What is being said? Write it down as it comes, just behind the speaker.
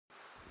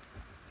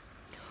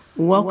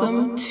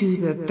Welcome to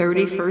the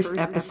 31st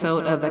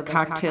episode of the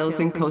Cocktails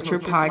and Culture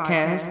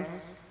podcast.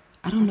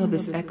 I don't know if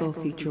this echo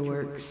feature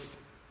works.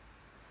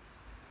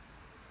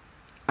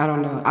 I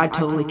don't know. I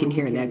totally can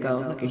hear an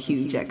echo, like a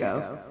huge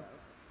echo.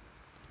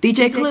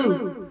 DJ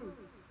Clue.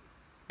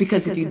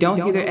 Because if you don't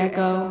hear the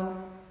echo,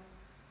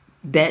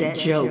 that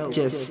joke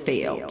just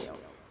failed.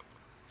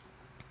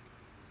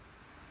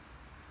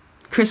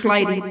 Chris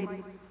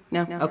Lighty.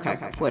 No? Okay,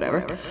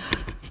 whatever.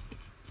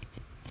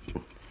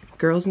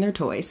 Girls and their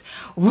toys.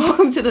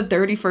 Welcome to the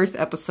 31st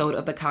episode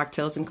of the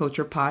Cocktails and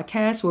Culture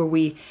podcast, where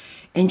we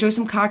enjoy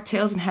some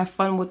cocktails and have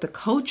fun with the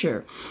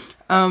culture.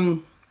 I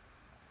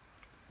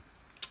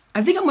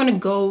think I'm going to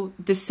go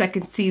this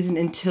second season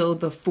until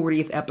the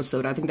 40th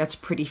episode. I think that's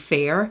pretty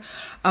fair.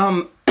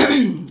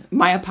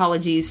 My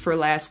apologies for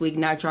last week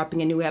not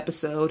dropping a new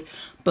episode,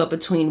 but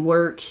between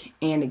work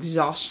and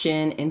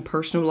exhaustion and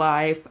personal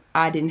life,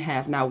 I didn't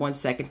have not 1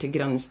 second to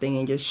get on this thing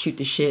and just shoot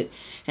the shit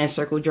and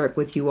circle jerk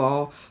with you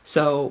all.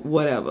 So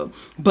whatever.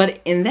 But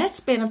in that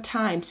span of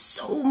time,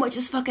 so much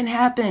has fucking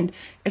happened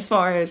as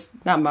far as,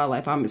 not my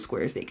life, I'm as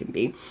square as they can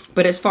be,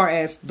 but as far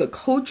as the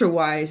culture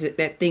wise,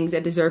 that things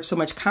that deserve so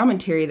much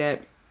commentary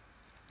that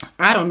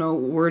I don't know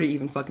where to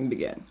even fucking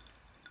begin.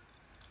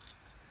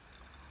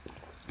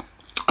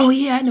 Oh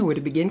yeah, I know where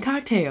to begin.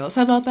 Cocktails.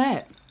 How about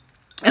that?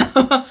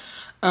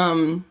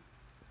 I've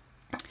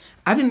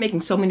been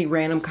making so many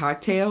random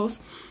cocktails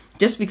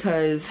just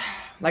because,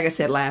 like I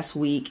said last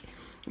week,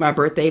 my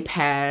birthday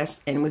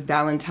passed, and with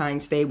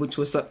Valentine's Day, which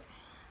was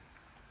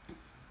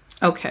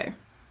okay.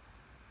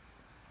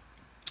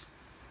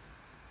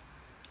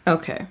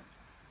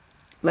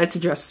 Let's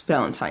address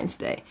Valentine's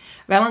Day.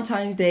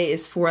 Valentine's Day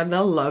is for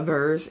the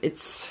lovers.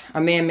 It's a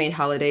man-made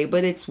holiday,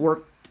 but it's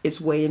worked its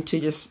way into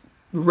just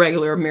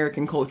regular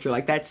American culture.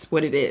 Like, that's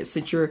what it is.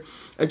 Since you're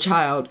a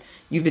child,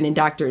 you've been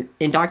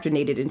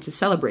indoctrinated into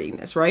celebrating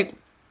this, right?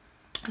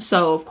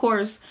 So, of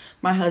course,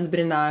 my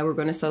husband and I were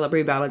going to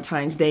celebrate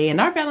Valentine's Day, and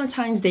our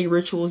Valentine's Day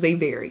rituals, they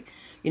vary.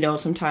 You know,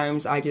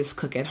 sometimes I just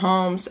cook at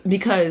home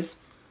because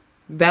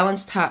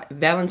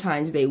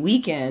Valentine's Day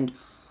weekend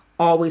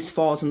always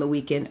falls on the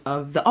weekend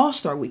of the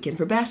All-Star weekend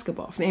for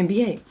basketball, for the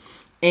NBA.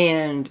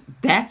 And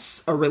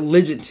that's a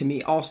religion to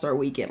me, All-Star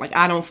weekend. Like,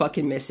 I don't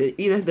fucking miss it.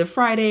 Either the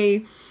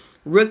Friday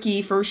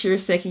rookie, first year,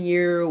 second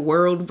year,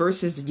 world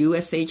versus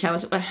USA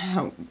challenge.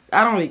 I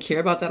don't really care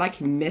about that. I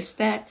can miss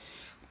that.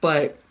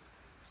 But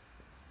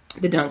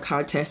the dunk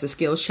contest, the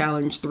skills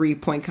challenge,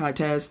 3-point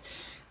contest,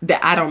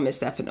 that I don't miss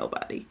that for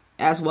nobody.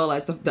 As well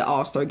as the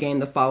All-Star game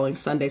the following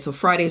Sunday. So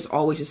Friday is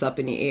always just up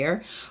in the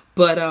air.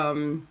 But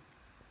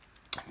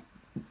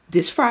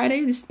this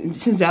Friday,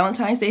 since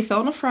Valentine's Day fell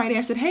on a Friday,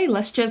 I said, hey,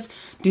 let's just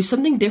do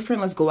something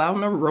different. Let's go out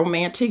on a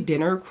romantic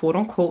dinner, quote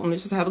unquote, and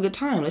let's just have a good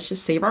time. Let's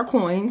just save our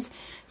coins,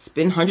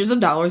 spend hundreds of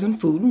dollars on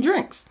food and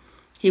drinks.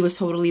 He was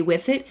totally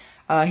with it.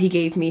 He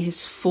gave me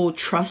his full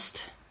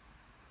trust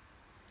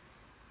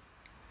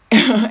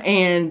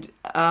and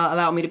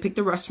allowed me to pick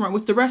the restaurant,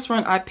 which the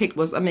restaurant I picked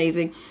was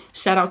amazing.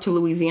 Shout out to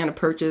Louisiana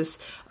Purchase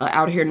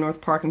out here in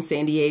North Park in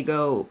San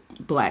Diego.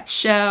 Black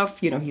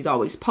chef, you know, he's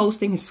always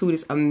posting. His food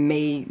is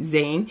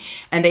amazing.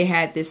 And they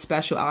had this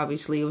special,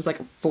 obviously. It was like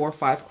a 4 or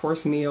 5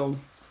 course meal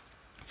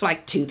for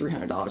like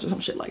 $200-$300 or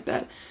some shit like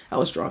that. I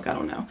was drunk, I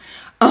don't know.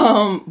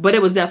 But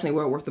it was definitely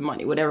well worth the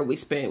money. Whatever we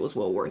spent, it was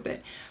well worth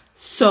it.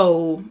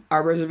 So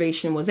our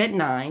reservation was at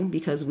 9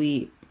 because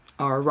we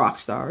are rock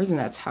stars and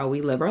that's how we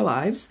live our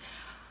lives.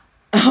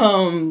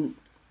 But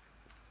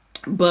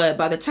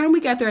by the time we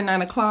got there at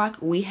 9 o'clock,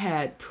 we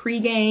had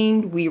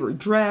pre-gamed, we were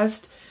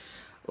dressed,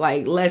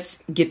 like,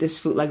 let's get this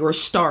food, like, we're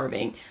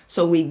starving.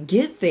 So we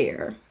get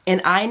there,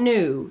 and I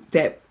knew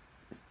that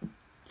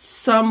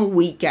some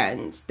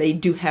weekends they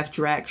do have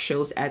drag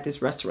shows at this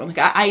restaurant.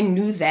 Like, I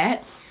knew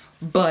that,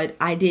 but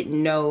I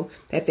didn't know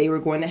that they were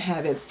going to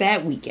have it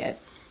that weekend,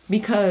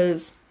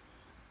 because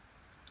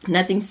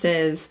nothing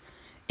says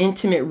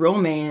intimate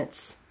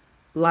romance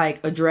like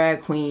a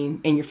drag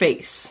queen in your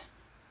face.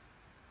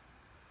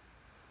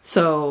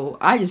 So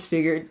I just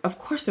figured, of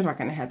course they're not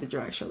going to have the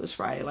drag show this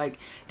Friday. Like,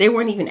 they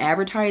weren't even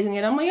advertising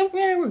it. I'm like,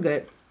 yeah, we're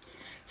good.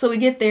 So we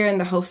get there and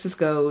the hostess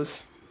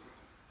goes,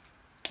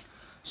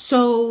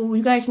 so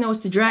you guys know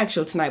it's the drag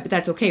show tonight, but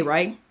that's okay,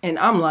 right? And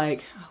I'm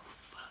like, oh,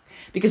 fuck.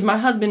 Because my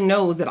husband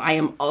knows that I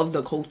am of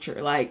the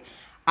culture. Like,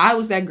 I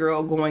was that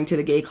girl going to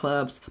the gay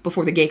clubs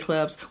before the gay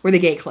clubs were the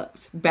gay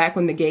clubs. Back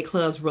when the gay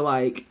clubs were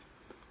like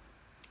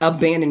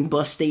abandoned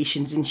bus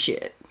stations and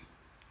shit.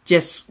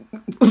 Just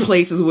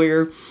places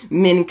where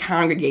men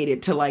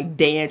congregated to like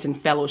dance and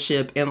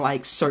fellowship and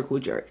like circle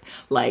jerk.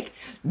 Like,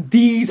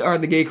 these are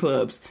the gay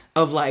clubs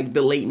of like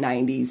the late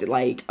 90s,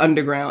 like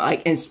underground,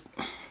 like, and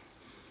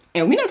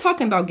we're not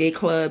talking about gay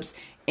clubs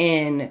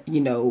in,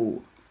 you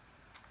know,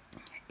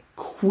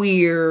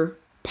 queer,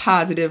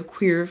 positive,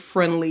 queer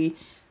friendly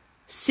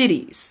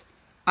cities.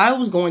 I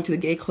was going to the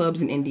gay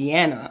clubs in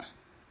Indiana,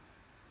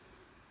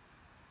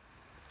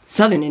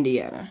 Southern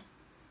Indiana.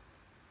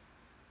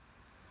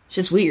 It's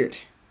just weird.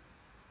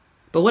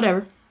 But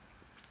whatever.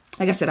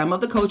 Like I said, I'm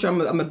of the culture.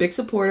 I'm a big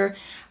supporter.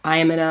 I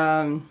am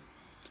an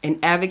an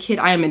advocate.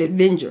 I am an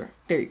avenger.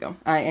 There you go.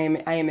 I am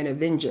an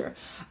avenger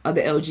of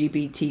the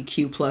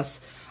LGBTQ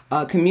plus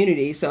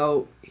community.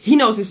 So he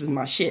knows this is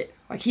my shit.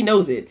 Like, he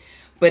knows it.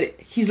 But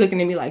he's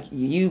looking at me like,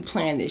 you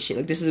planned this shit.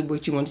 Like, this is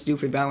what you want to do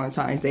for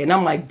Valentine's Day. And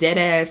I'm like, dead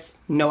ass,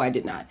 no, I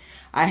did not.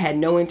 I had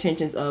no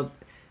intentions of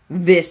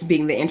this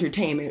being the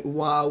entertainment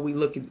while we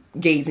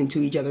gaze into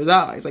each other's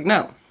eyes. Like,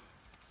 no.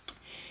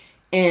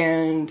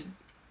 And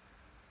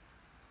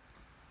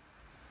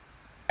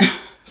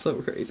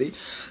so crazy.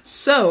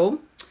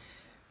 So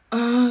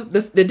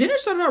the dinner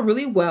started out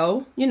really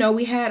well. You know,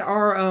 we had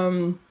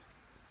our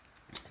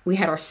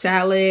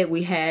salad,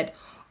 we had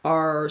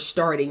our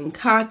starting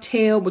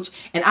cocktail,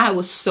 and I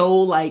was so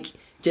like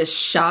just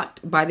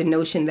shocked by the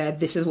notion that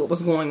this is what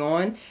was going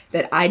on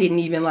that I didn't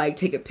even like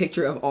take a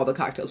picture of all the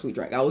cocktails we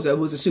drank. It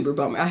was a super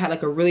bummer. I had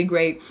like a really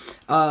great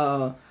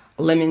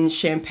lemon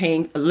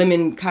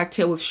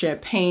cocktail with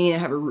champagne. I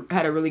had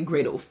a really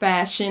great old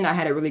fashioned. I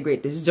had a really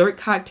great dessert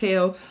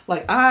cocktail.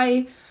 Like,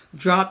 I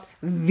dropped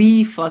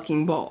the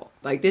fucking ball.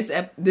 Like,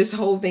 this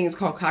whole thing is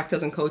called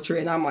Cocktails and Culture,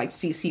 and I'm like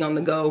CC on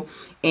the go,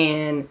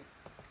 and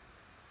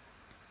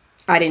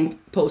I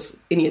didn't post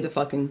any of the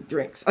fucking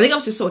drinks. I think I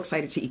was just so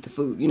excited to eat the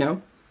food, you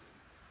know?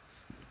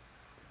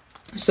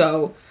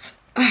 So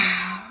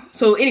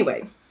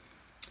anyway,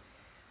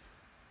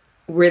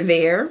 we're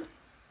there,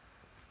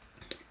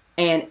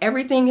 and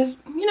everything is,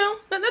 you know,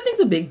 nothing's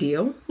a big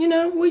deal. You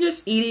know, we're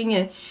just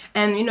eating,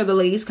 and you know, the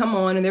ladies come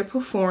on and they're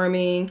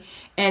performing,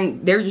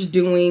 and they're just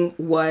doing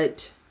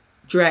what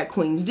drag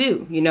queens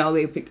do. You know,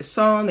 they pick the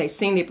song, they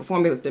sing, they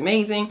perform, they looked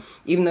amazing.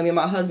 Even though me and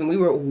my husband, we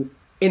were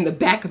in the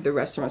back of the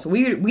restaurant, so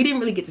we didn't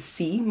really get to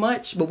see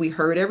much, but we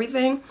heard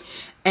everything.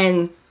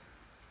 And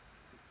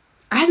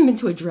I haven't been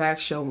to a drag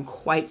show in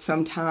quite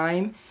some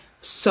time,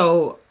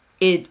 so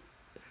it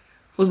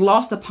was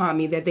lost upon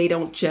me that they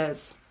don't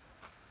just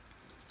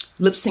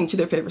lip sync to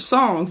their favorite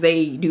songs.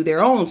 They do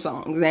their own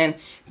songs, and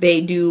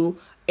they do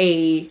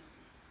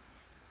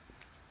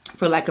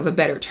for lack of a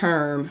better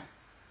term,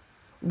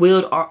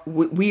 Weird Al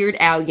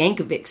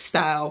Yankovic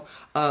style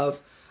of,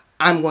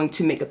 I'm going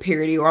to make a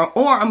parody or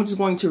I'm just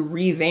going to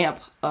revamp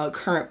a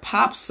current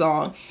pop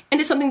song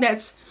into something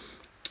that's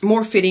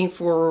more fitting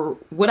for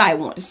what I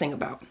want to sing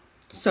about.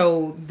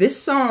 So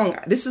this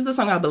is the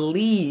song I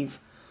believe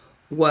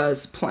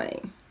was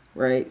playing,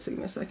 right? So give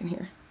me a second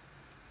here.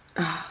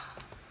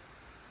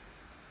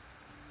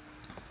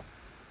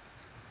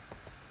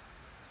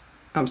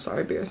 I'm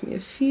sorry, bear with me a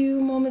few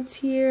moments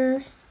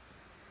here.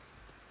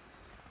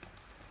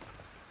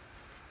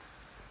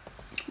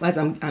 As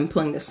I'm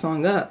pulling this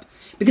song up,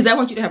 because I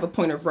want you to have a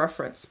point of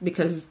reference,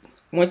 because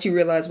once you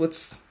realize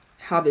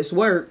how this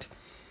worked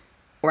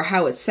or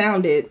how it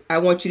sounded, I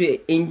want you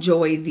to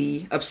enjoy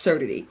the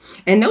absurdity.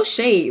 And no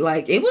shade,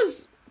 like, it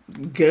was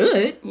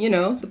good, you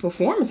know, the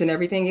performance and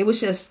everything. It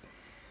was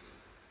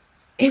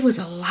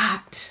a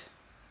lot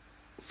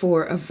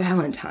for a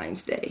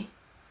Valentine's Day.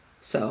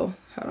 So,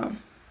 hold on.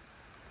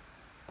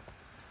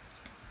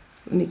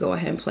 Let me go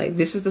ahead and play.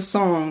 This is the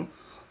song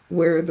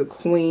where the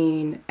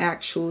queen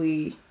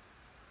actually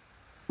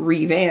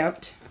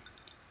revamped.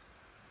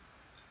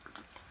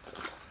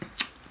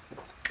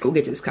 We'll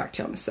get to this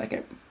cocktail in a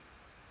second.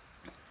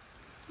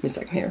 Give me a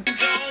second here.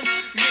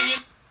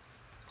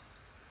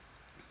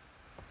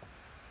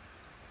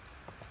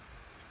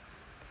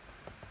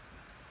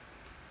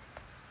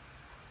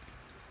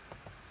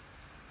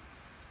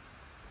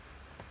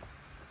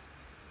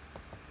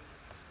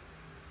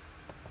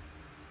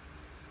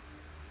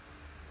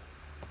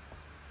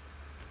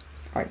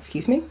 All right,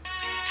 excuse me.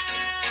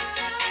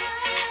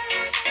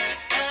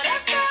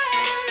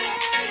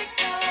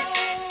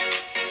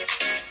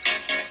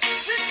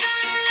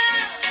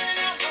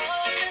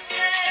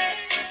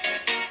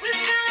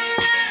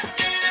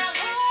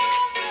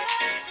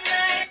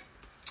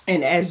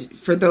 And as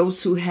for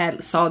those who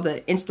saw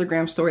the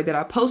Instagram story that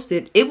I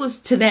posted, it was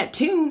to that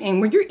tune.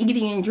 And when you're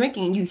eating and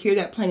drinking and you hear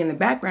that playing in the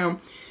background,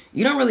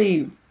 you don't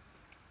really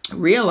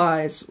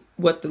realize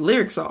what the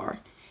lyrics are.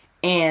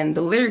 And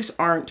the lyrics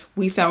aren't,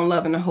 we found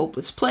love in a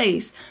hopeless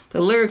place.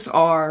 The lyrics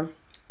are,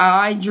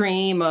 I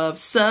dream of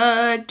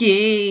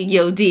sucking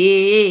your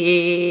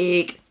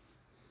dick.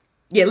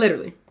 Yeah,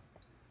 literally.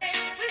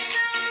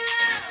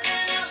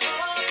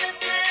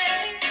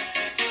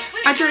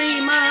 I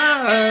dream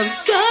of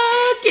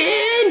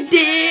sucking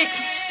dick.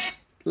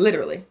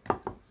 Literally.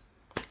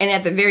 And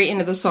at the very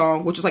end of the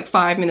song, which was like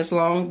 5 minutes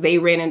long,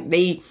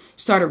 they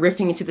started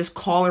riffing into this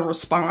call and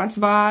response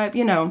vibe,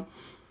 you know.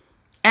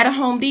 At a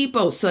Home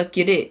Depot, suck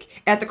your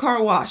dick. At the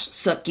car wash,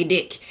 suck your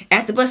dick.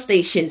 At the bus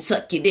station,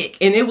 suck your dick.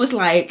 And it was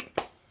like,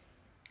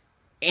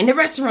 in the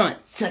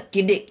restaurant, suck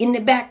your dick. In the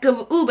back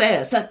of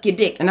Uber, suck your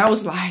dick. And I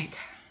was like,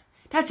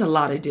 that's a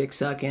lot of dick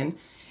sucking.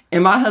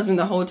 And my husband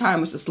the whole time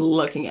was just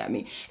looking at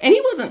me. And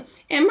he wasn't,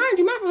 and mind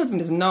you, my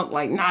husband is not a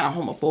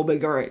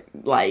homophobic or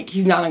like,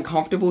 he's not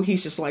uncomfortable.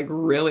 He's just like,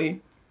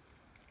 really?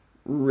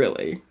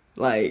 Really?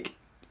 Like,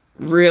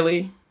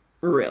 really?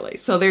 Really?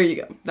 So there you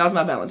go. That was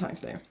my Valentine's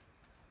Day.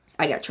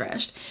 I got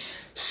trashed.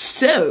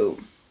 So,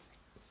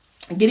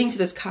 getting to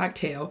this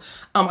cocktail,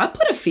 I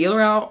put a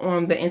feeler out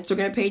on the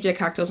Instagram page at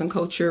cocktails and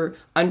culture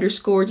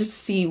 _ just to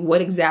see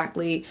what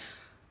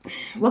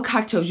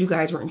cocktails you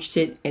guys were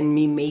interested in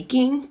me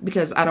making,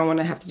 because I don't want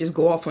to have to just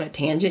go off on a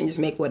tangent and just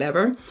make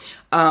whatever.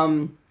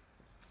 And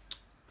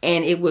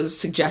it was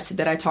suggested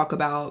that I talk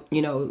about,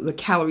 the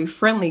calorie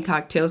friendly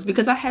cocktails,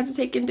 because I had to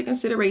take into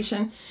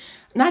consideration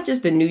not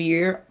just the new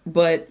year,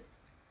 but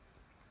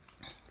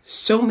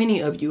so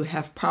many of you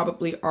have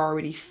probably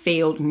already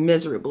failed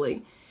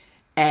miserably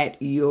at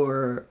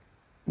your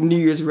New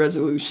Year's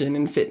resolution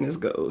and fitness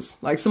goals.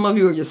 Like, some of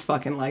you are just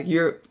fucking, like,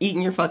 you're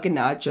eating your fucking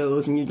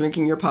nachos and you're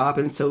drinking your pop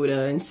and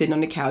soda and sitting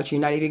on the couch. You're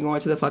not even going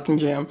to the fucking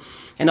gym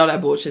and all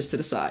that bullshit's to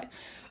the side.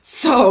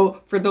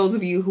 So for those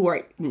of you who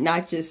are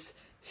not just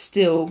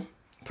still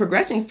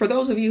progressing, for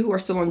those of you who are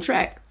still on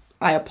track,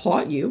 I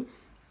applaud you.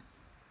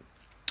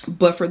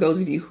 But for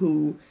those of you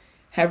who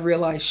have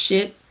realized,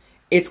 shit,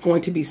 it's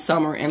going to be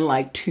summer in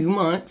like 2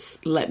 months,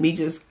 let me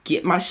just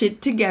get my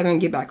shit together and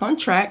get back on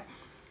track.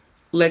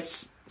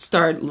 Let's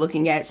start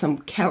looking at some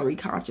calorie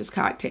conscious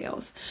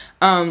cocktails.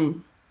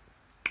 One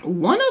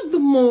of the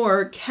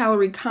more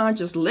calorie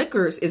conscious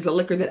liquors is a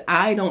liquor that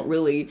I don't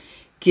really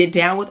get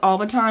down with all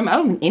the time. I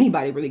don't think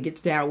anybody really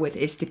gets down with,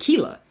 is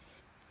tequila.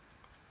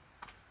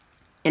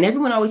 And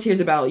everyone always hears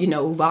about,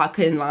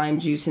 vodka and lime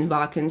juice and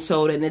vodka and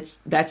soda, and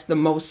that's the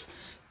most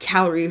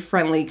calorie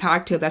friendly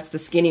cocktail. That's the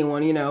skinny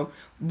one,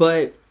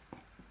 but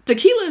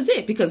tequila is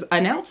it, because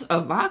an ounce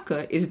of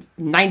vodka is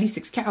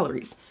 96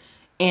 calories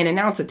and an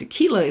ounce of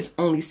tequila is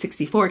only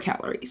 64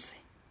 calories.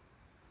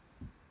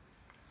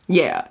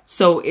 Yeah.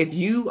 So if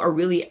you are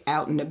really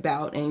out and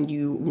about and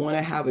you want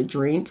to have a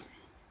drink,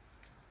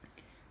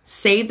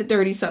 save the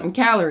 30 something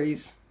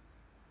calories.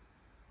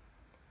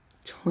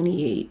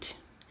 28.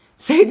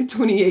 Save the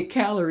 28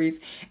 calories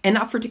and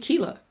opt for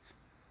tequila.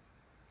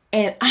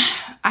 And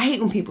I hate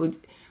when people,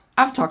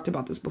 I've talked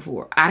about this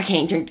before. I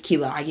can't drink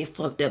tequila. I get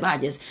fucked up.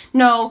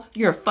 No,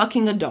 you're a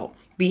fucking adult.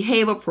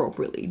 Behave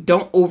appropriately.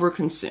 Don't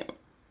overconsume.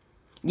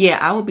 Yeah,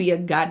 I would be a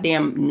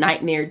goddamn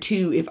nightmare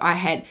too if I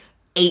had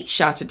 8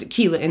 shots of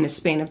tequila in the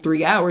span of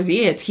 3 hours.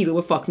 Yeah, tequila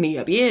would fuck me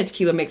up. Yeah,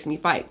 tequila makes me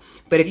fight.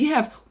 But if you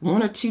have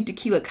 1 or 2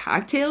 tequila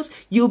cocktails,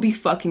 you'll be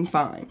fucking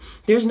fine.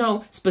 There's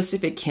no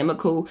specific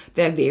chemical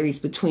that varies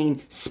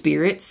between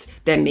spirits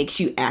that makes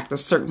you act a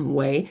certain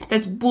way.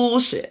 That's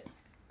bullshit.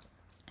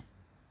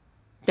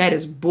 That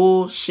is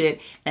bullshit.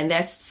 And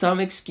that's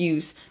some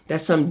excuse that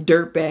some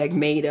dirtbag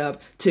made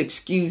up to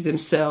excuse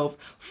themselves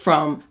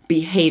from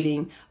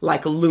behaving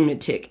like a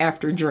lunatic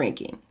after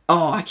drinking.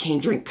 Oh, I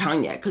can't drink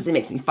cognac because it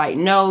makes me fight.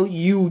 No,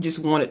 you just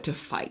wanted to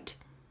fight.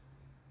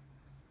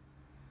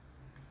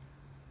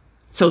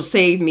 So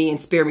save me and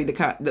spare me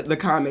the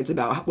comments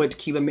about what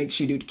tequila makes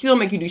you do. Tequila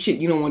make you do shit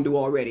you don't want to do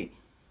already.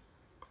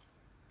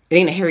 It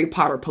ain't a Harry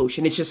Potter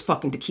potion. It's just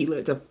fucking tequila.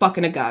 It's a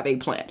fucking agave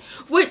plant.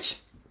 Which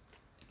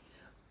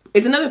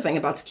is another thing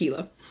about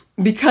tequila.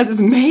 Because it's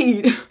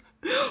made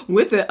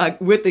with the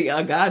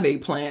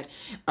agave plant,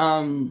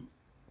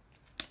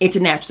 it's a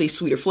naturally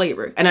sweeter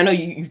flavor. And I know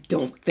you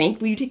don't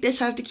think when you take that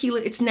shot of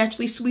tequila, it's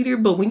naturally sweeter.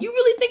 But when you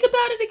really think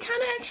about it, it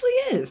kind of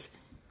actually is.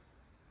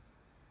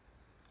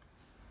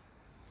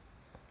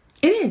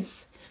 It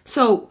is.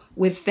 So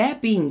with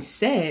that being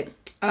said,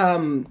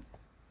 the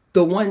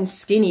one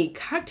skinny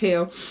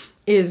cocktail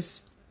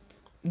is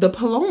the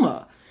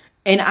Paloma.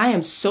 And I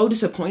am so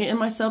disappointed in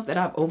myself that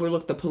I've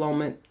overlooked the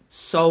Paloma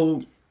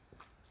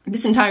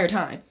this entire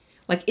time.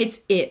 Like,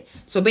 it's it.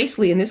 So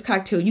basically in this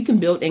cocktail, you can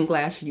build in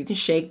glass or you can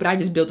shake, but I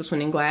just built this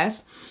one in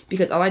glass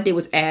because all I did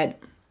was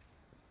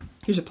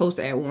you're supposed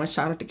to add 1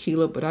 shot of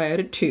tequila, but I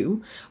added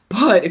 2.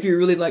 But if you're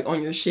really like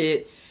on your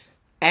shit,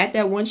 add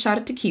that 1 shot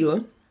of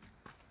tequila.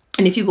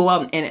 And if you go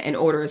out and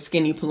order a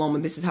skinny Paloma,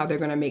 this is how they're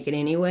going to make it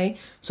anyway.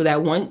 So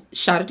that 1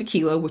 shot of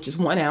tequila, which is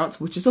 1 ounce,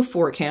 which is a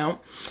 4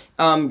 count.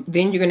 Then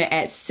you're going to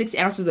add 6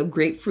 ounces of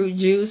grapefruit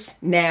juice.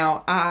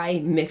 Now,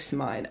 I mixed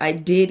mine. I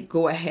did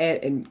go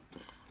ahead and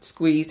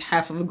squeeze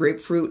half of a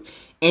grapefruit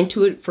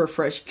into it for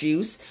fresh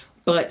juice.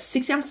 But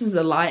 6 ounces is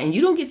a lot, and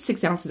you don't get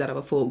 6 ounces out of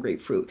a full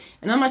grapefruit.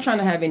 And I'm not trying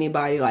to have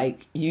anybody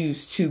like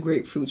use 2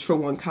 grapefruits for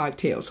 1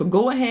 cocktail. So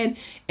go ahead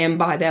and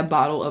buy that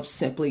bottle of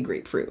Simply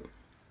Grapefruit.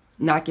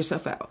 Knock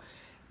yourself out.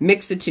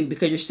 Mix the 2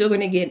 because you're still going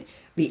to get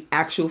the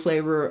actual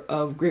flavor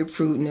of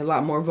grapefruit and a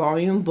lot more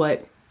volume.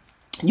 But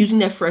using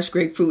that fresh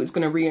grapefruit is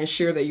going to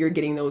reassure that you're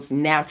getting those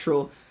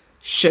natural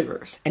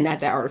sugars and not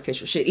that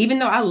artificial shit. Even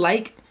though I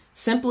like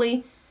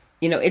Simply,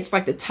 it's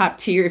like the top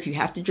tier if you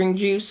have to drink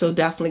juice. So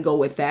definitely go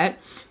with that.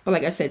 But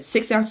like I said,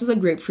 6 ounces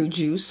of grapefruit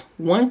juice,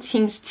 1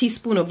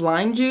 teaspoon of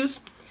lime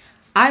juice.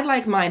 I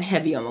like mine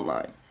heavy on the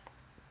lime.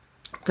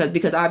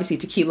 Because obviously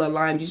tequila and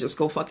lime juice just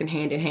go fucking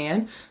hand in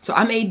hand. So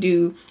I may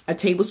do a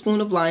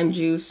tablespoon of lime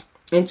juice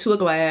into a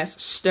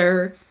glass,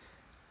 stir.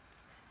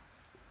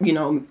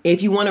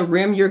 If you want to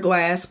rim your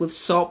glass with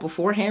salt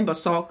beforehand, but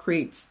salt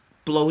creates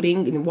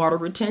bloating and water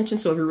retention.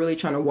 So if you're really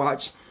trying to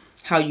watch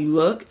how you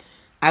look,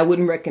 I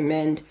wouldn't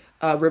recommend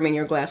rimming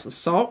your glass with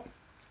salt.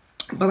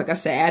 But like I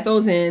said, add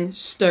those in,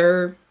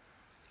 stir,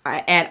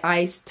 I add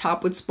ice,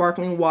 top with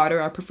sparkling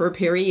water. I prefer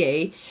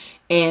Perrier,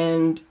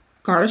 and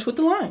garnish with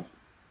the lime.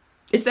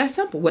 It's that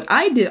simple. What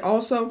I did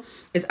also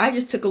is I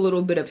just took a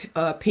little bit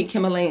of pink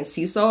Himalayan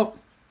sea salt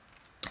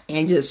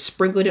and just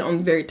sprinkled it on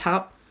the very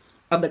top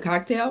of the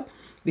cocktail,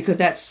 because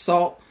that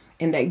salt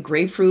and that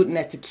grapefruit and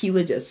that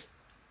tequila just,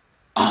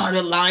 oh,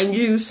 the lime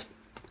juice.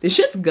 This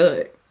shit's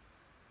good.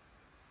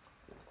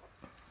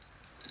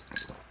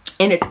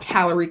 And it's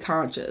calorie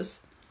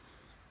conscious.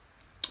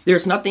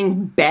 There's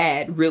nothing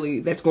bad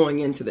really that's going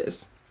into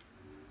this.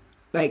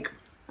 Like,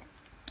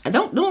 I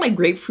don't like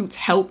grapefruits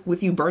help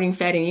with you burning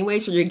fat anyway,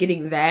 so you're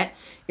getting that.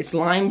 It's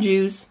lime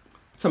juice,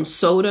 some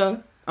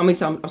soda,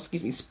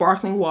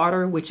 sparkling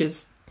water, which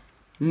is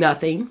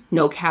nothing.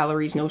 No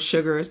calories, no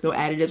sugars, no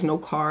additives, no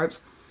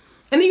carbs.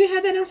 And then you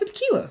have that ounce of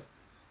tequila.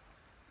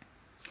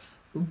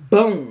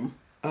 Boom.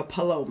 A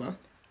Paloma.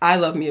 I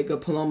love me a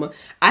good Paloma.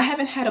 I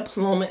haven't had a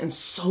Paloma in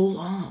so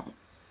long.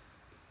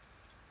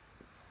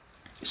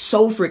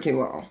 So freaking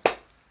long.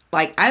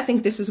 Like, I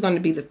think this is going to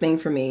be the thing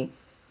for me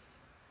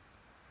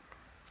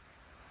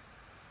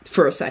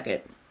for a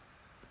second.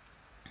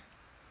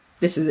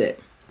 This is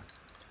it.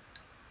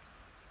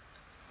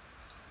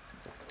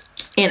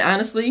 And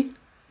honestly,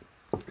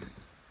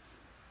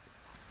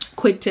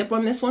 quick tip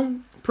on this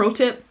one, pro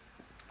tip.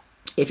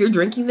 If you're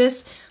drinking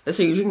this, let's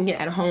say you're drinking it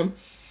at home.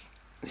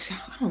 I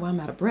don't know why I'm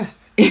out of breath.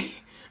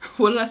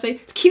 What did I say?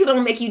 Tequila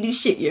don't make you do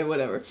shit. Yeah,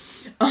 whatever.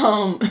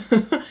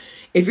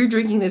 If you're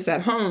drinking this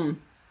at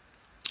home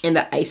and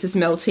the ice is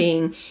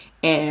melting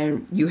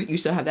and you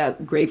still have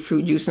that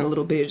grapefruit juice and a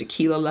little bit of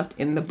tequila left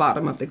in the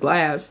bottom of the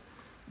glass,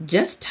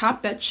 just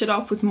top that shit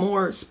off with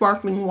more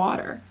sparkling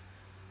water.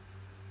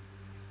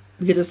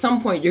 Because at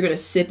some point you're going to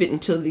sip it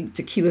until the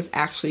tequila's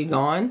actually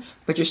gone,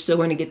 but you're still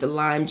going to get the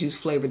lime juice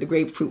flavor, the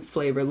grapefruit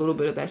flavor, a little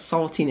bit of that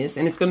saltiness,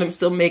 and it's going to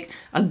still make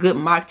a good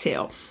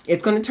mocktail.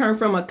 It's going to turn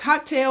from a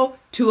cocktail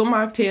to a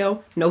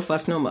mocktail. No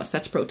fuss, no muss.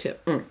 That's pro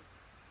tip.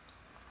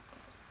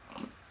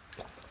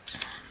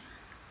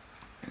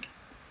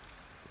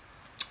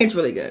 It's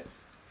really good.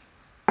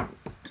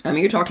 I mean,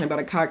 you're talking about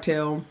a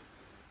cocktail,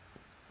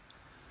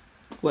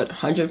 what,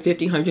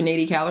 150,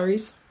 180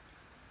 calories?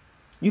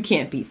 You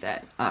can't beat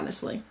that,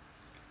 honestly.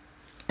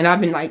 And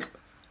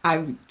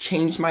I've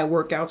changed my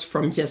workouts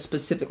from just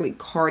specifically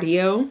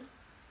cardio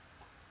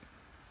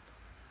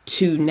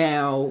to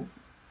now,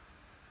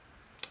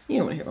 you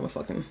don't want to hear about my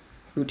fucking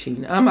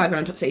routine. I'm not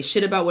going to say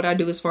shit about what I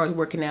do as far as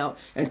working out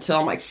until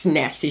I'm like,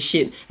 snatch this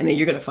shit. And then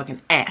you're going to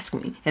fucking ask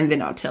me. And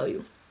then I'll tell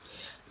you.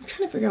 I'm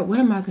trying to figure out, what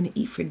am I going to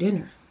eat for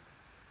dinner?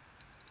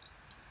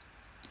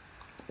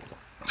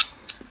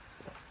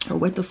 Or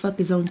what the fuck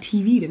is on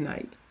TV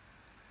tonight?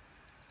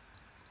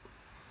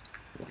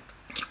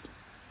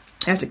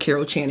 That's a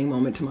Carol Channing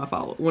moment to my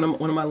one of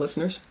my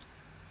listeners.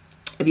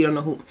 If you don't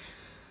know who,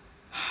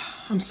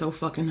 I'm so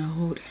fucking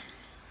old.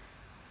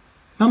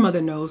 My mother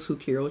knows who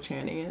Carol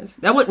Channing is.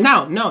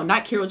 No,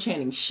 not Carol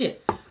Channing.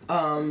 Shit.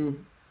 Oh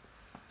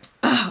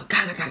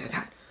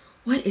God.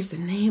 What is the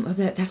name of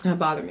that? That's gonna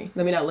bother me.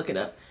 Let me not look it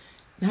up.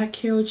 Not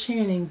Carol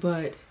Channing,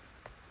 but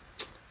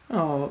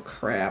oh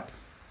crap.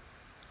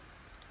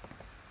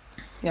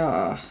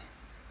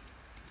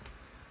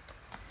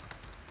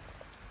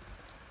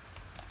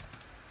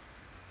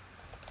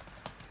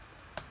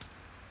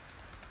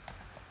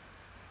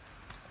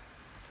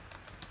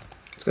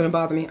 It's gonna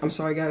bother me. I'm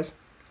sorry, guys.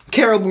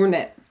 Carol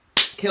Burnett.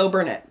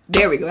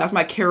 There we go. That's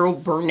my Carol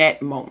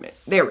Burnett moment.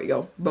 There we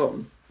go.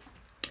 Boom.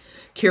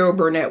 Carol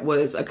Burnett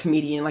was a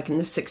comedian like in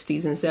the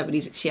 60s and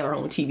 70s. She had her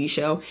own TV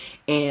show.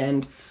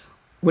 And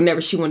whenever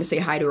she wanted to say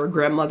hi to her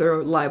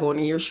grandmother live on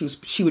air,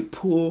 she would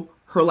pull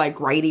her like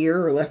right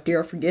ear or left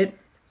ear. I forget.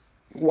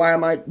 Why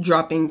am I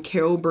dropping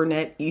Carol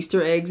Burnett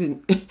Easter eggs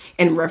and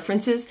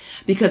references?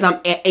 Because I'm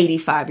an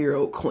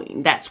 85-year-old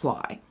queen. That's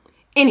why.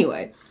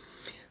 Anyway.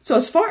 So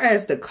as far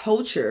as the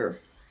culture,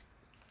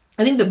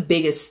 I think the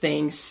biggest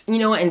things, and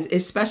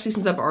especially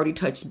since I've already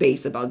touched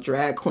base about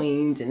drag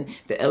queens and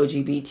the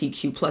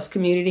LGBTQ plus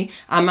community,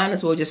 I might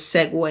as well just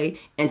segue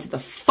into the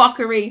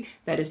fuckery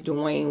that is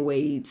Dwayne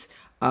Wade's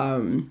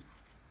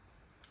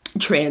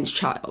trans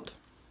child.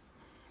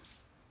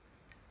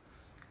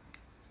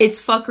 It's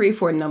fuckery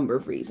for a number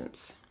of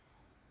reasons.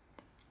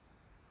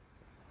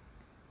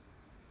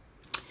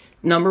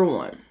 Number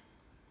one,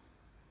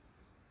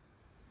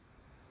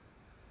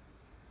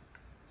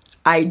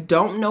 I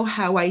don't know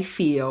how I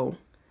feel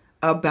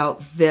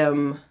about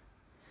them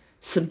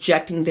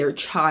subjecting their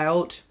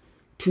child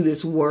to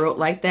this world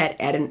like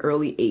that at an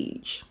early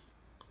age.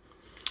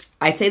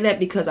 I say that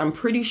because I'm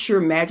pretty sure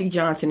Magic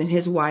Johnson and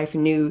his wife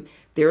knew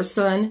their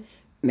son,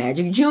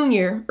 Magic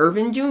Jr.,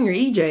 Irvin Jr.,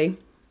 EJ,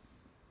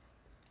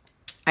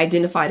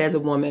 identified as a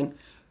woman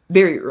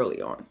very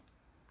early on.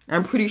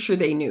 I'm pretty sure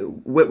they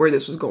knew where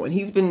this was going.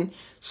 He's been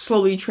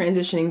slowly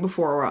transitioning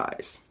before our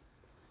eyes.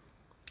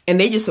 And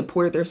they just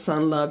supported their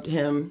son, loved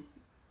him,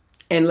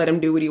 and let him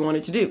do what he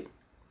wanted to do.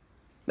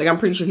 Like, I'm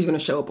pretty sure he's going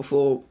to show up a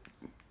full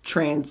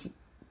trans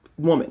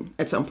woman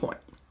at some point.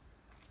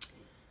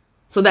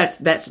 So that's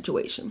that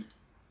situation.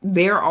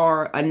 There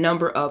are a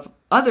number of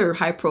other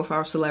high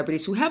profile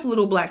celebrities who have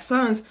little black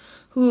sons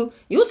who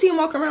you'll see them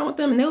walk around with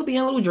them and they'll be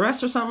in a little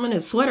dress or something,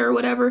 a sweater or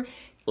whatever,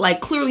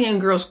 like clearly in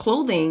girls'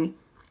 clothing,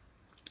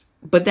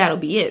 but that'll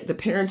be it. The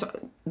parents,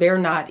 they're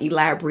not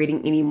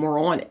elaborating anymore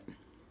on it.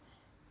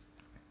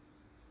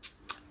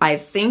 I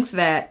think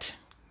that,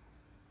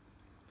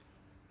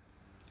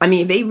 I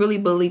mean, if they really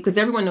believe, because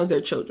everyone knows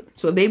their children.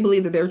 So if they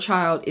believe that their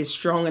child is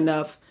strong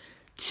enough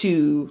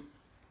to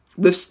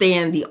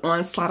withstand the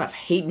onslaught of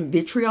hate and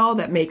vitriol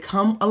that may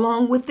come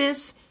along with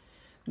this,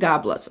 God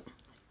bless them.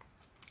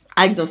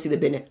 I just don't see the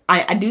benefit.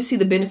 I do see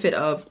the benefit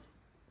of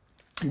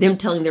them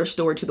telling their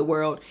story to the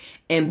world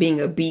and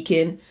being a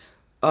beacon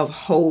of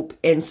hope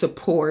and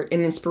support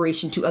and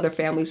inspiration to other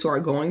families who are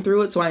going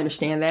through it. So I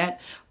understand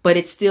that, but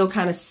it still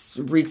kind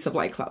of reeks of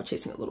like cloud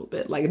chasing a little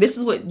bit. Like, if this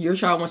is what your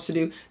child wants to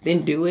do,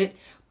 then do it,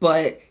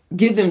 but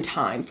give them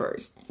time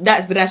first.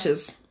 That's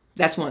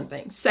one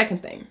thing.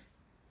 Second thing,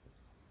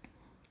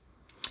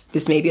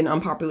 this may be an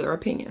unpopular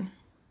opinion.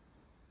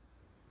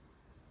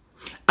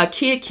 A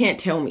kid can't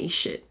tell me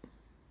shit.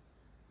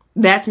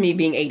 That's me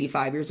being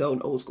 85 years old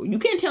and old school. You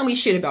can't tell me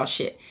shit about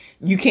shit.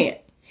 You can't.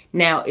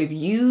 Now, if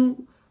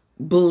you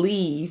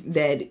believe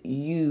that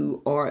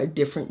you are a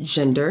different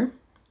gender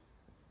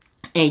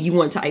and you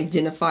want to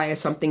identify as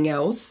something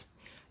else,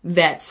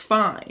 that's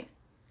fine.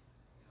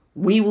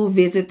 We will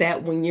visit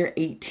that when you're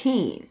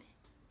 18.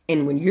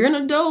 And when you're an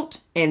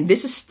adult and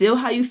this is still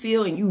how you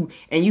feel and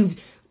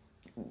you've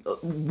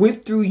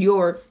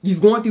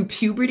gone through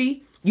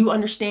puberty, you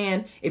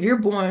understand if you're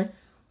born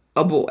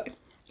a boy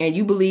and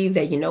you believe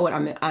that, you know what,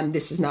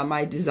 this is not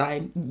my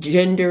desired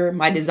gender,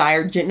 not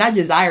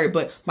desired,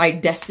 but my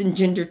destined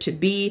gender to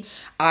be,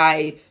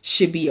 I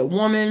should be a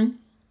woman.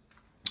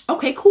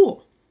 Okay,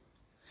 cool.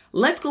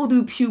 Let's go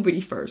through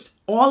puberty first.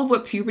 All of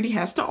what puberty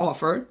has to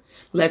offer.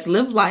 Let's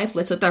live life.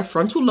 Let's let that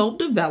frontal lobe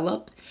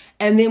develop.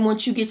 And then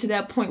once you get to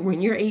that point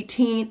when you're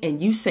 18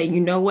 and you say,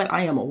 you know what,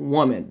 I am a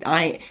woman.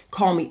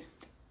 Call me.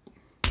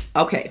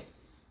 Okay,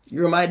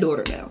 you're my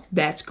daughter now.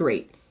 That's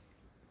great.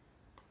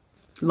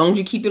 As long as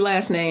you keep your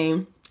last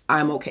name,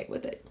 I'm okay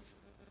with it.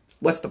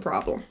 What's the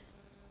problem?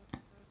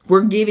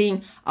 We're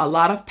giving a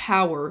lot of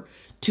power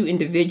to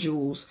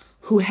individuals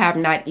who have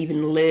not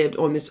even lived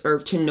on this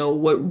earth to know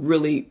what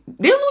really,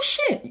 they don't know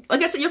shit.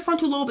 Like I said, your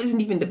frontal lobe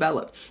isn't even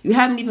developed. You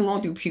haven't even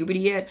gone through puberty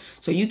yet.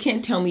 So you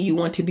can't tell me you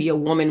want to be a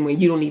woman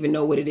when you don't even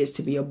know what it is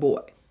to be a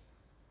boy.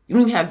 You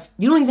don't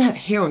even have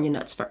hair on your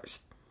nuts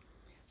first.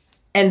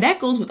 And that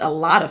goes with a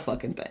lot of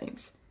fucking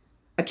things.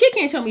 A kid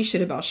can't tell me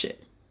shit about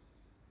shit.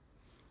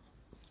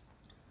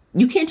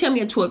 You can't tell me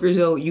at 12 years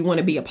old you want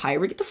to be a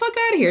pirate. Get the fuck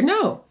out of here.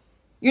 No.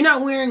 You're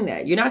not wearing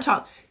that. You're not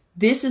talking.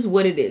 This is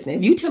what it is. Now,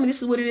 if you tell me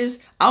this is what it is,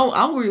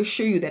 I'll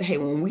reassure you that, hey,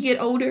 when we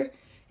get older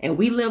and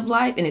we live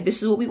life and if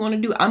this is what we want to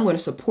do, I'm going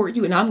to support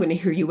you and I'm going to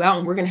hear you out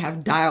and we're going to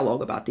have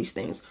dialogue about these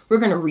things. We're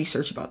going to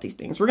research about these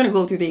things. We're going to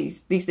go through these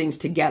things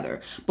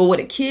together. But what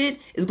a kid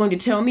is going to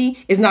tell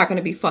me is not going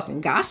to be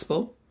fucking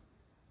gospel.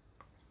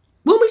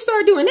 When we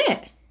start doing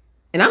that.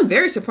 And I'm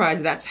very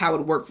surprised that's how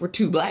it worked for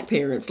two black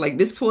parents. Like,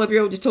 this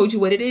 12-year-old just told you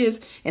what it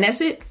is and that's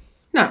it.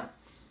 No.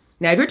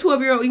 Now, if you're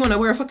 12-year-old, you want to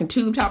wear a fucking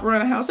tube top around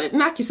the house,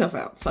 knock yourself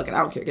out. Fuck it. I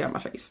don't care. Get out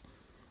of my face.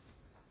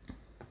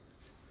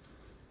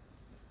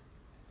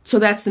 So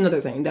that's another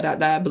thing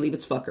that I believe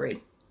it's fuckery.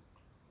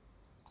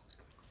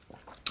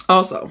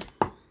 Also,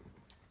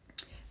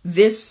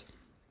 this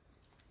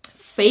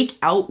fake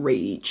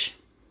outrage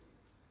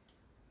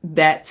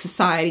that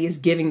society is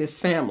giving this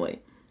family.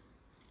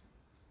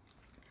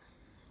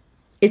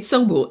 It's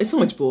so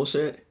much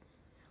bullshit.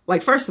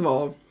 Like, first of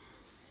all,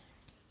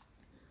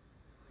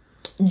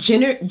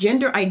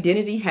 gender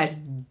identity has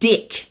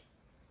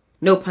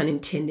no pun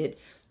intended,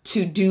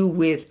 to do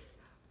with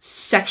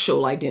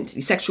sexual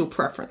identity, sexual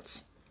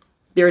preference.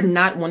 They're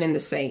not one and the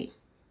same.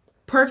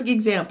 Perfect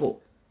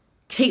example,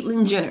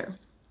 Caitlyn Jenner.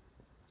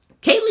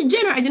 Caitlyn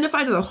Jenner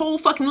identifies as a whole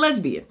fucking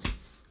lesbian.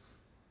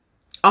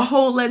 A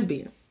whole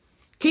lesbian.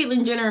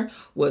 Caitlyn Jenner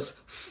was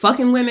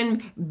fucking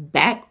women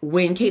back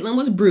when Caitlyn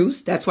was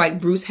Bruce. That's why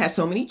Bruce has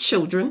so many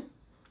children.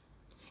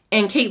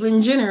 And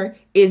Caitlyn Jenner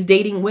is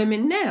dating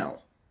women now.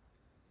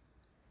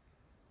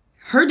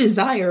 Her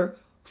desire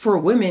for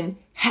women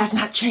has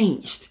not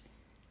changed.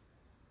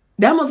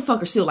 That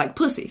motherfucker still like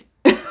pussy.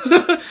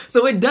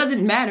 So it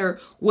doesn't matter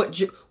what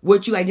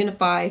you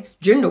identify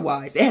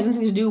gender-wise. It has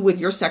nothing to do with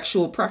your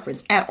sexual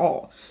preference at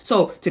all.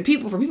 So for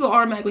people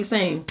automatically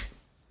saying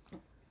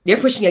they're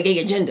pushing a gay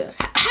agenda.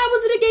 How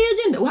is it a gay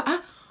agenda?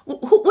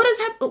 What is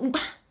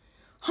that?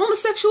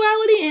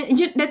 Homosexuality and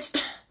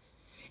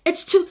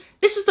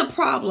this is the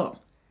problem.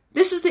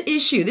 This is the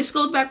issue. This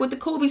goes back with the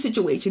Kobe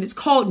situation. It's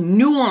called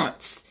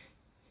nuance.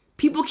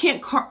 People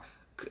can't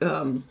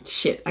I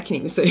can't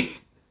even say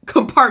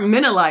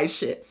compartmentalize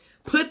shit.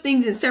 Put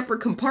things in separate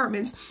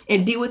compartments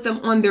and deal with them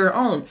on their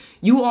own.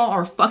 You all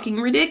are fucking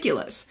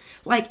ridiculous.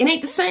 Like, it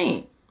ain't the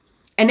same.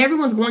 And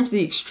everyone's going to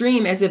the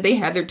extreme as if they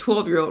had their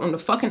 12-year-old on the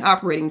fucking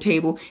operating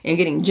table and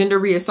getting gender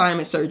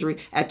reassignment surgery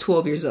at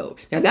 12 years old.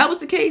 Now, if that was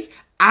the case,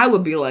 I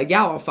would be like,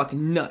 y'all are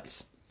fucking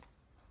nuts.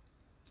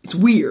 It's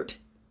weird.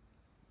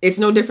 It's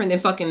no different than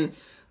fucking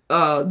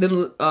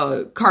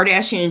the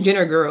Kardashian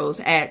Jenner girls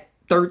at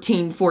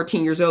 13,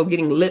 14 years old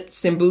getting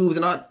lips and boobs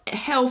and all.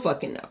 Hell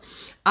fucking no.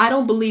 I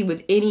don't believe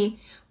with any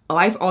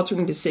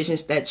life-altering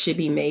decisions that should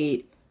be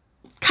made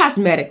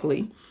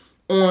cosmetically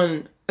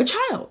on a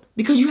child,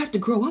 because you have to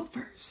grow up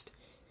first.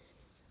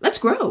 Let's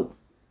grow.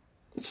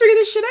 Let's figure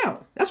this shit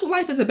out. That's what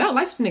life is about.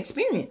 Life is an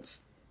experience.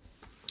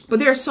 But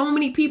there are so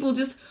many people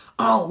just,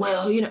 oh,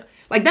 well, you know,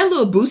 like that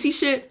little Boosie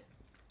shit.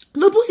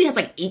 Lil Boosie has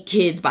like 8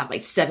 kids by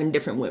like 7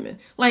 different women.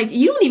 Like,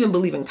 you don't even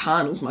believe in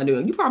condoms, my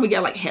dude. You probably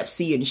got like Hep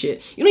C and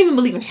shit. You don't even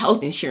believe in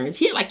health insurance.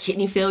 He had like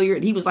kidney failure,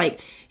 and he was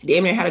like,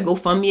 damn near had a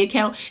GoFundMe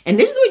account. And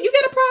this is what you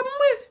got a problem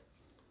with?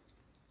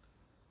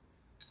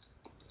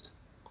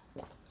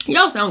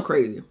 Y'all sound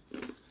crazy.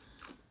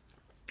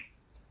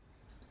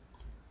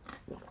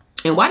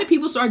 And why did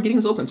people start getting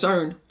so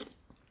concerned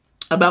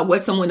about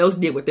what someone else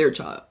did with their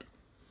child?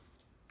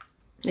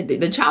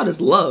 The child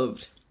is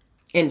loved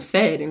and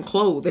fed and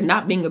clothed and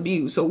not being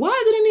abused. So why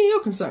is it any of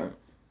your concern?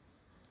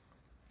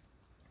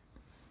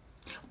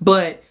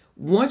 But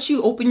once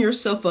you open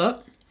yourself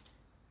up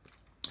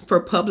for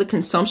public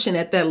consumption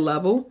at that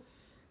level,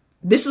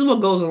 this is what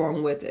goes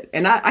along with it.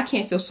 And I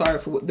can't feel sorry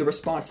for the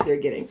response they're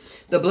getting.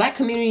 The black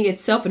community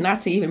itself, and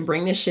not to even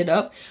bring this shit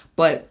up,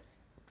 but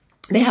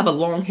they have a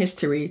long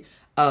history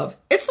of,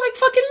 it's like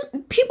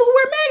fucking people who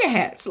wear MAGA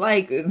hats.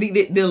 Like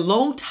the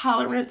low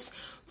tolerance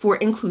for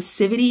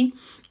inclusivity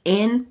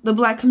in the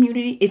black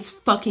community, it's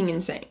fucking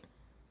insane.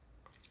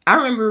 I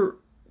remember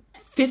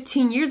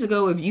 15 years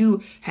ago, if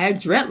you had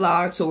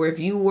dreadlocks or if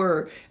you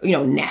were, you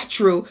know,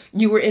 natural,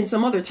 you were in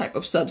some other type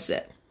of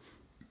subset.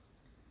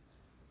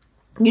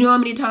 You know how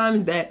many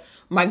times that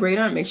my great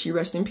aunt, may she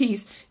rest in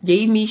peace,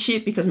 gave me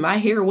shit because my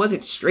hair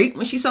wasn't straight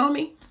when she saw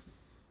me?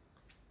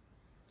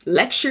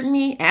 Lectured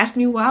me, asked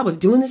me why I was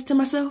doing this to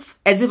myself,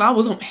 as if I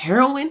was on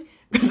heroin,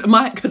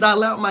 because I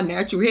allowed my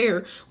natural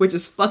hair, which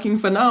is fucking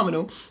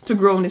phenomenal, to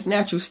grow in its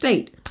natural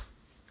state.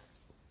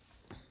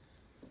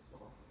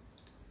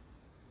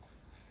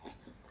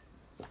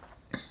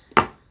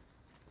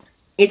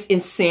 It's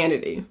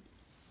insanity.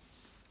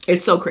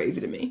 It's so crazy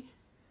to me.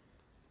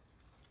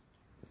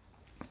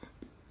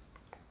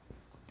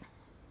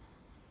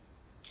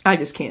 I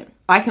just can't.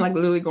 I can like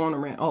literally go on a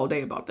rant all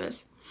day about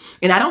this.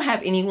 And I don't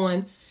have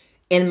anyone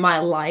in my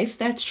life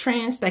that's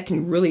trans that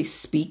can really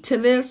speak to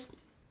this.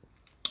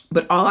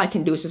 But all I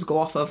can do is just go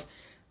off of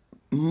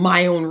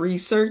my own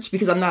research,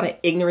 because I'm not an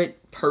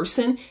ignorant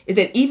person, is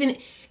that even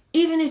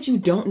if you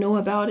don't know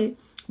about it,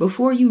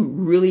 before you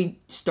really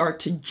start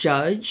to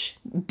judge,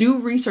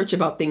 do research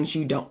about things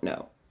you don't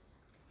know.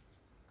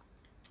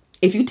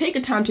 If you take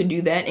a time to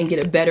do that and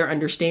get a better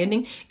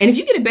understanding, and if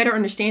you get a better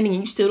understanding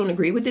and you still don't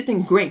agree with it,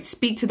 then great,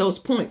 speak to those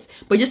points.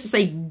 But just to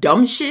say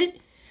dumb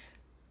shit,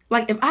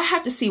 like if I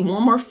have to see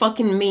one more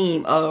fucking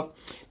meme of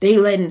they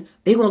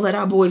won't let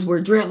our boys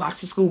wear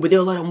dreadlocks to school, but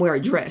they'll let them wear a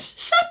dress.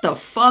 Shut the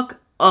fuck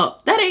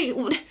up. That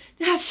ain't,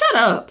 shut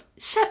up.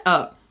 Shut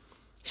up.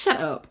 Shut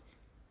up.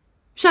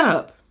 Shut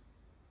up.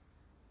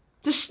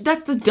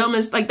 That's the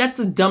dumbest, like that's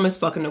the dumbest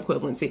fucking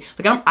equivalency.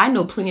 Like I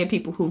know plenty of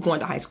people who've gone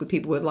to high school with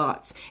people with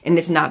locks and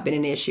it's not been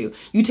an issue.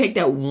 You take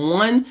that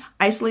one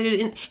isolated,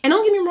 and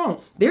don't get me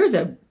wrong, there's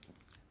a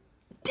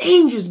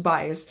dangerous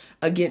bias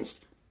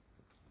against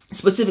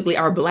specifically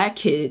our black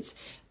kids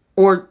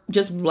or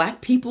just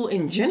black people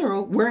in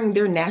general wearing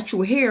their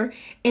natural hair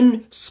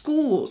in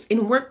schools,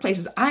 in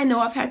workplaces. I know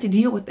I've had to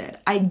deal with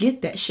that. I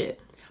get that shit.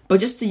 But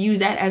just to use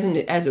that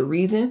as a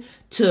reason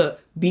to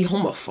be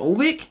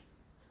homophobic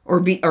or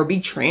be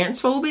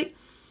transphobic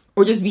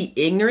or just be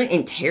ignorant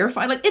and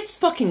terrified, like it's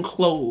fucking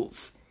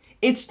clothes.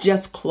 It's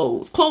just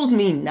clothes. Clothes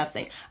mean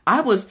nothing.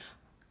 I was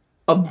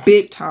a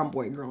big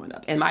tomboy growing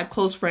up, and my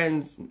close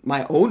friends,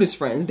 my oldest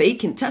friends, they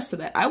can attest to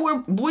that. I wear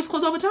boys'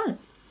 clothes all the time.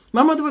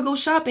 My mother would go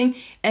shopping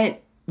and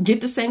get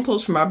the same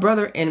clothes for my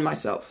brother and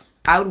myself.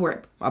 I would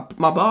wear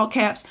my ball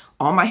caps,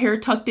 all my hair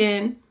tucked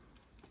in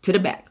to the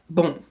back.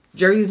 Boom.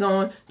 Jerseys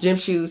on, gym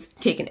shoes,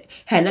 kicking it.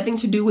 Had nothing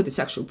to do with the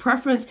sexual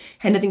preference,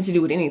 had nothing to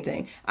do with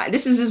anything.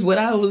 This is just what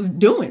I was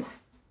doing.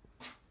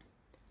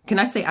 Can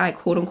I say I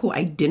quote unquote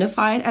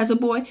identified as a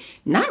boy?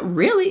 Not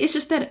really. It's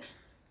just that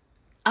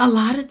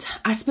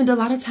I spent a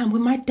lot of time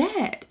with my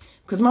dad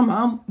because my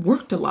mom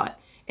worked a lot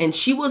and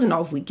she wasn't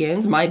off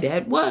weekends. My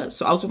dad was.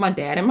 So I was with my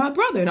dad and my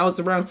brother, and I was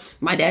around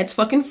my dad's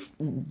fucking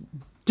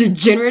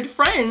degenerate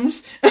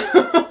friends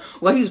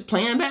while he was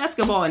playing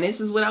basketball, and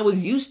this is what I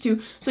was used to.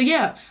 So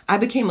yeah, I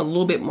became a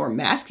little bit more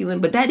masculine,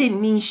 but that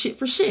didn't mean shit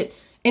for shit.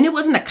 And it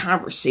wasn't a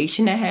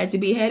conversation that had to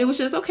be had. It was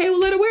just, okay, well,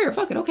 let her wear it.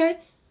 Fuck it, okay.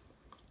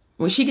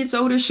 When she gets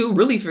older, she'll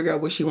really figure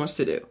out what she wants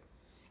to do.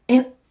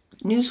 And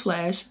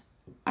newsflash,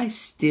 I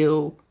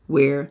still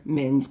wear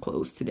men's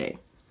clothes today.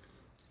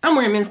 I'm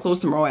wearing men's clothes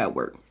tomorrow at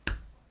work.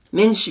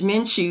 Men's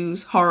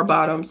shoes, hard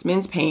bottoms,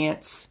 men's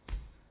pants.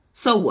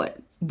 So what?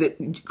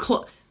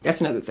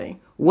 That's another thing.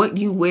 What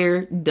you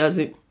wear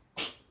doesn't...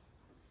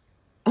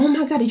 Oh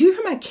my God, did you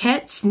hear my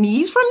cat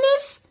sneeze from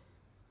this?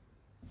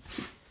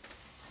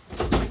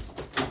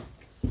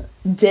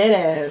 Dead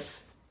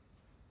ass.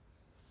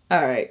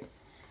 All right.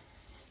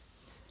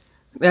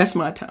 That's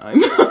my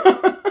time.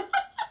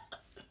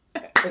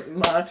 It's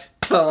my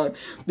time,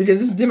 because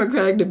this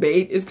Democratic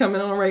debate is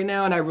coming on right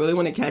now and I really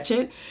want to catch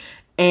it,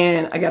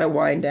 and I gotta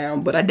wind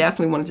down, but I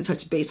definitely wanted to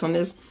touch base on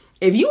this.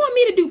 If you want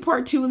me to do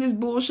part 2 of this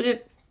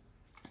bullshit,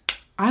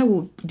 I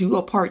will do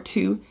a part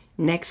 2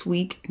 next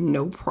week,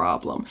 no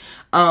problem.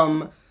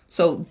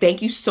 So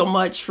thank you so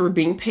much for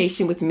being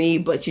patient with me,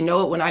 but you know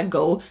what, when I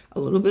go a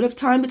little bit of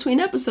time between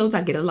episodes,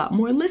 I get a lot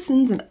more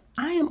listens, and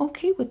I am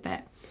okay with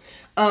that.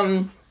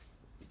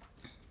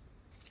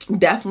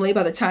 Definitely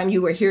by the time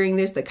you are hearing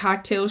this, the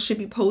cocktails should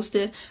be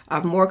posted. I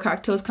have more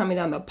cocktails coming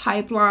down the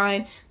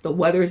pipeline. The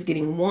weather is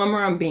getting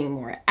warmer. I'm being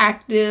more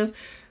active.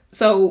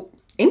 So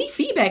any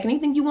feedback,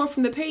 anything you want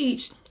from the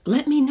page,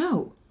 let me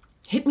know.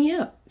 Hit me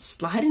up.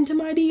 Slide into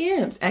my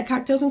DMs at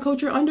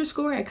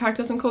cocktailsandculture_ at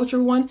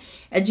cocktailsandculture1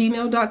 at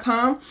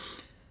gmail.com.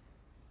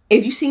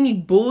 If you see any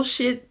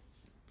bullshit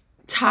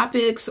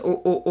topics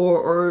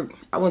or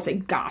I won't say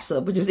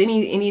gossip, but just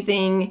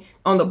anything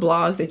on the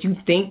blogs that you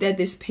think that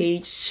this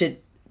page should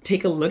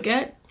take a look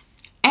at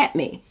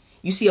me.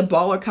 You see a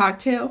baller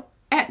cocktail,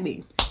 at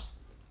me.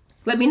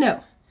 Let me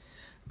know.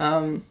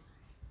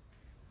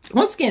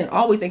 Once again,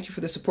 always thank you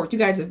for the support. You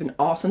guys have been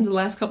awesome the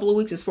last couple of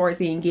weeks as far as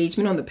the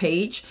engagement on the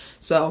page.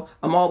 So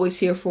I'm always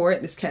here for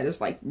it. This cat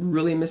is like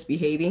really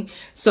misbehaving.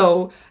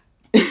 So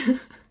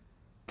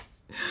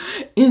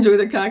enjoy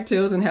the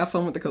cocktails and have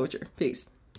fun with the culture. Peace.